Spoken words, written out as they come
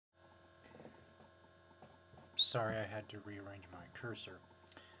Sorry, I had to rearrange my cursor.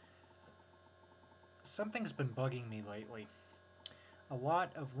 Something's been bugging me lately. A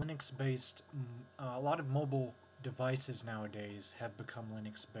lot of Linux-based, a lot of mobile devices nowadays have become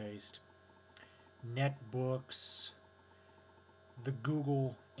Linux-based. Netbooks, the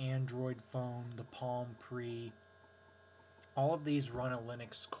Google Android phone, the Palm Pre, all of these run a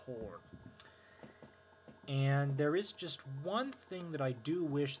Linux core. And there is just one thing that I do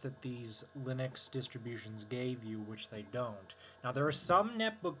wish that these Linux distributions gave you, which they don't. Now, there are some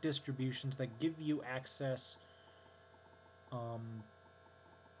netbook distributions that give you access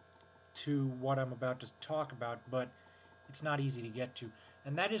to what I'm about to talk about, but it's not easy to get to,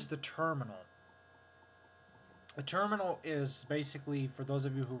 and that is the terminal. A terminal is basically, for those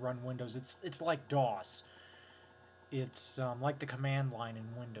of you who run Windows, it's like DOS. It's like the command line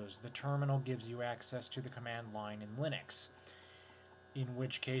in Windows. The terminal gives you access to the command line in Linux, in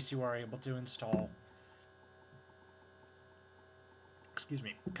which case you are able to install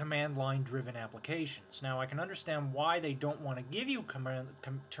command line driven applications. Now, I can understand why they don't want to give you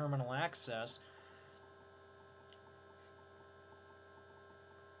terminal access.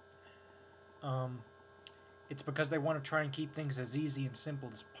 It's because they want to try and keep things as easy and simple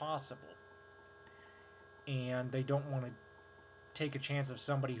as possible. And they don't want to take a chance of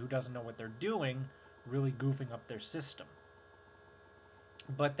somebody who doesn't know what they're doing really goofing up their system.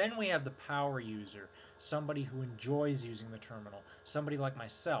 But then we have the power user, somebody who enjoys using the terminal, somebody like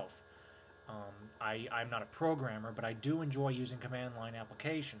myself. I'm not a programmer, but I do enjoy using command line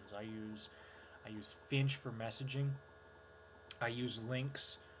applications. I use Finch for messaging. I use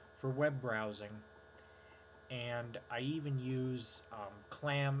Lynx for web browsing. And I even use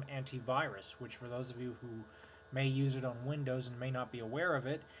Clam antivirus, which for those of you who may use it on Windows and may not be aware of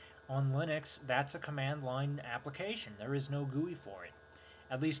it, on Linux, that's a command line application. There is no GUI for it.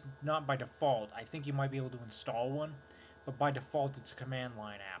 At least not by default. I think you might be able to install one, but by default it's a command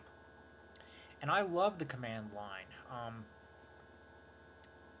line app. And I love the command line.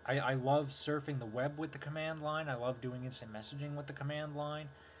 I love surfing the web with the command line. I love doing instant messaging with the command line.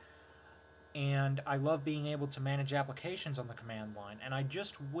 And I love being able to manage applications on the command line. And I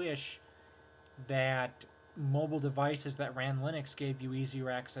just wish that mobile devices that ran Linux gave you easier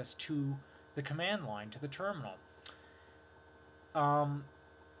access to the command line, to the terminal.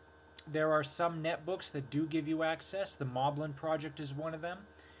 There are some netbooks that do give you access. The Moblin project is one of them.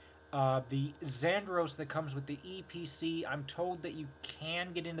 The Xandros that comes with the EPC, I'm told that you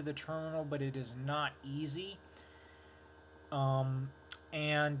can get into the terminal, but it is not easy.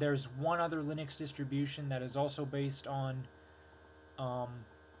 And there's one other Linux distribution that is also based on, I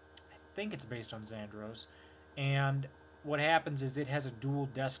think it's based on Xandros. And what happens is it has a dual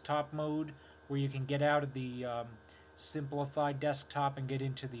desktop mode where you can get out of the simplified desktop and get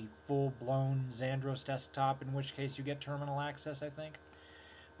into the full-blown Xandros desktop, in which case you get terminal access, I think.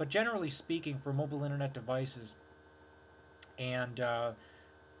 But generally speaking, for mobile internet devices and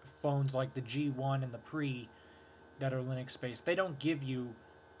phones like the G1 and the Pre that are Linux-based, they don't give you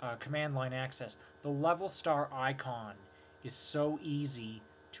command line access. The level star icon is so easy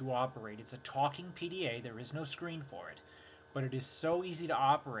to operate. It's a talking PDA. There is no screen for it. But it is so easy to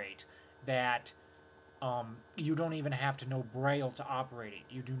operate that you don't even have to know Braille to operate it.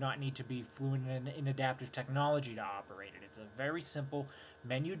 You do not need to be fluent in adaptive technology to operate it. It's a very simple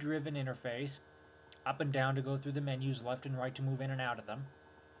menu-driven interface, up and down to go through the menus, left and right to move in and out of them.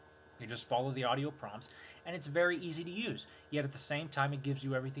 You just follow the audio prompts, and it's very easy to use. Yet at the same time, it gives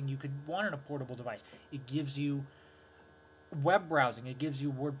you everything you could want in a portable device. It gives you web browsing, it gives you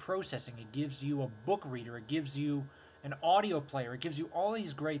word processing, it gives you a book reader, it gives you an audio player, it gives you all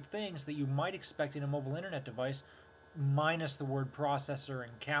these great things that you might expect in a mobile internet device, minus the word processor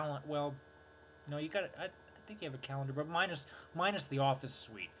and calendar. Well, no, you got. I think you have a calendar, but minus the Office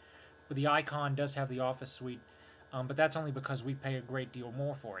suite. But the icon does have the Office suite, but that's only because we pay a great deal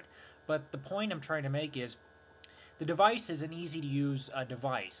more for it. But the point I'm trying to make is, the device is an easy-to-use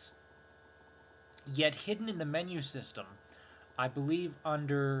device, yet hidden in the menu system, I believe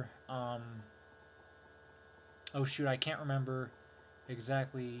under, oh shoot, I can't remember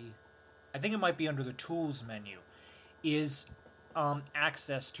exactly, I think it might be under the Tools menu, is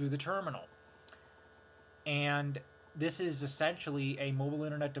access to the terminal. And this is essentially a mobile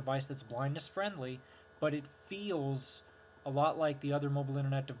internet device that's blindness-friendly, but it feels a lot like the other mobile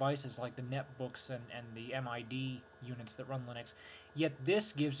internet devices like the netbooks and the MID units that run Linux. Yet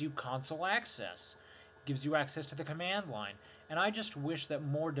this gives you console access, gives you access to the command line. And I just wish that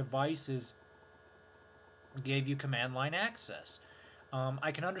more devices gave you command line access.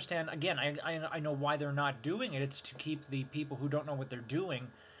 I can understand, again, I know why they're not doing it. It's to keep the people who don't know what they're doing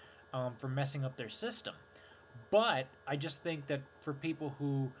from messing up their system. But I just think that for people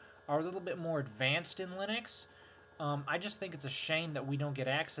who are a little bit more advanced in Linux, I just think it's a shame that we don't get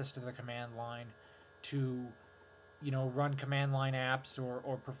access to the command line to, run command line apps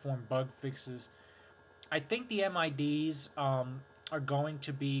or perform bug fixes. I think the MIDs are going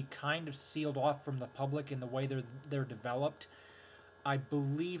to be kind of sealed off from the public in the way they're developed. I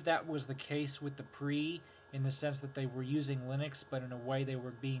believe that was the case with the pre, in the sense that they were using Linux, but in a way they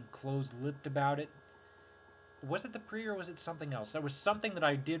were being closed-lipped about it. Was it the pre or was it something else? There was something that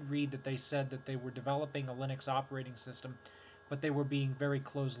I did read that they said that they were developing a Linux operating system, but they were being very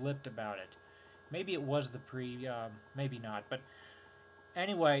closed-lipped about it. Maybe it was the pre, maybe not. But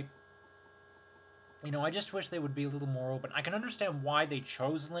anyway, I just wish they would be a little more open. I can understand why they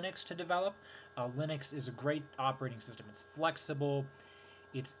chose Linux to develop. Linux is a great operating system. It's flexible.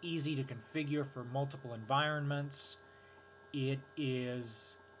 It's easy to configure for multiple environments. It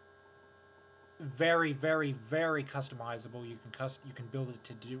is very, very, very customizable. You can build it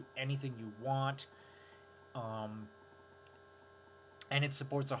to do anything you want, and it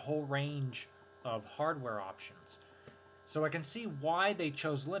supports a whole range of hardware options. So I can see why they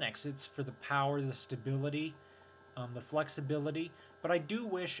chose Linux. It's for the power, the stability, the flexibility. But I do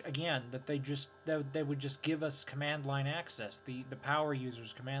wish, again, that they would just give us command line access, the power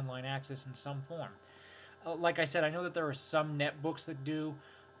users command line access in some form. Like I said, I know that there are some netbooks that do,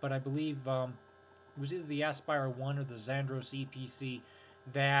 but I believe it was either the Aspire 1 or the Xandros EPC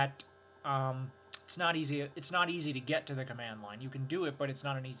that it's not easy. It's not easy to get to the command line. You can do it, but it's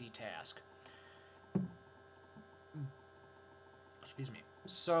not an easy task. Excuse me.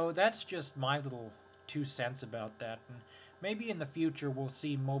 So that's just my little 2 cents about that. And maybe in the future we'll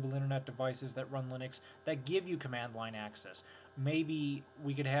see mobile internet devices that run Linux that give you command line access. Maybe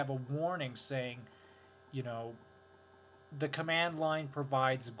we could have a warning saying, the command line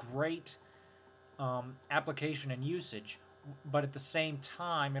provides great application and usage, but at the same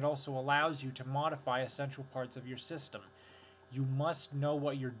time it also allows you to modify essential parts of your system. You must know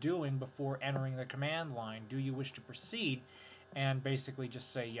what you're doing before entering the command line. Do you wish to proceed? And basically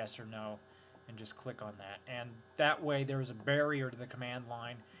just say yes or no and just click on that. And that way there is a barrier to the command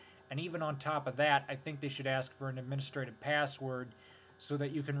line. And even on top of that, I think they should ask for an administrative password so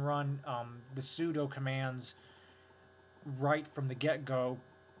that you can run the sudo commands right from the get-go.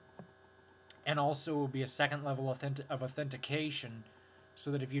 And also it will be a second level of authentication so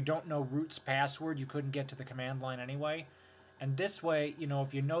that if you don't know root's password, you couldn't get to the command line anyway. And this way,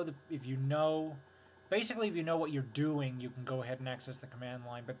 if you know what you're doing, you can go ahead and access the command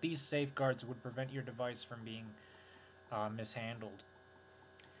line. But these safeguards would prevent your device from being mishandled.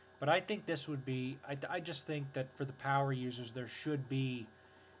 But I think this would be, I just think that for the power users, there should be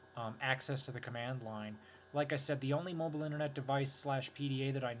access to the command line. Like I said, the only mobile internet device /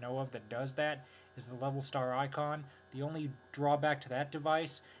 PDA that I know of that does that is the Level Star Icon. The only drawback to that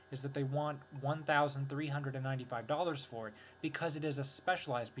device is that they want $1,395 for it because it is a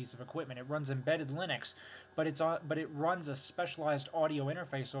specialized piece of equipment. It runs embedded Linux, but it runs a specialized audio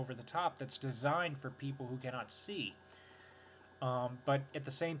interface over the top that's designed for people who cannot see. But at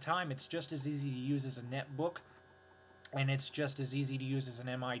the same time, it's just as easy to use as a netbook, and it's just as easy to use as an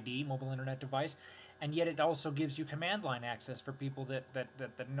MID, mobile internet device, and yet it also gives you command line access for people that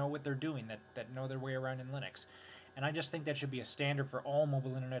know what they're doing, that know their way around in Linux. And I just think that should be a standard for all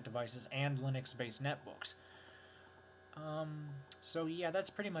mobile internet devices and Linux-based netbooks. So yeah, that's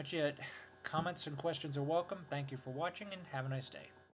pretty much it. Comments and questions are welcome. Thank you for watching, and have a nice day.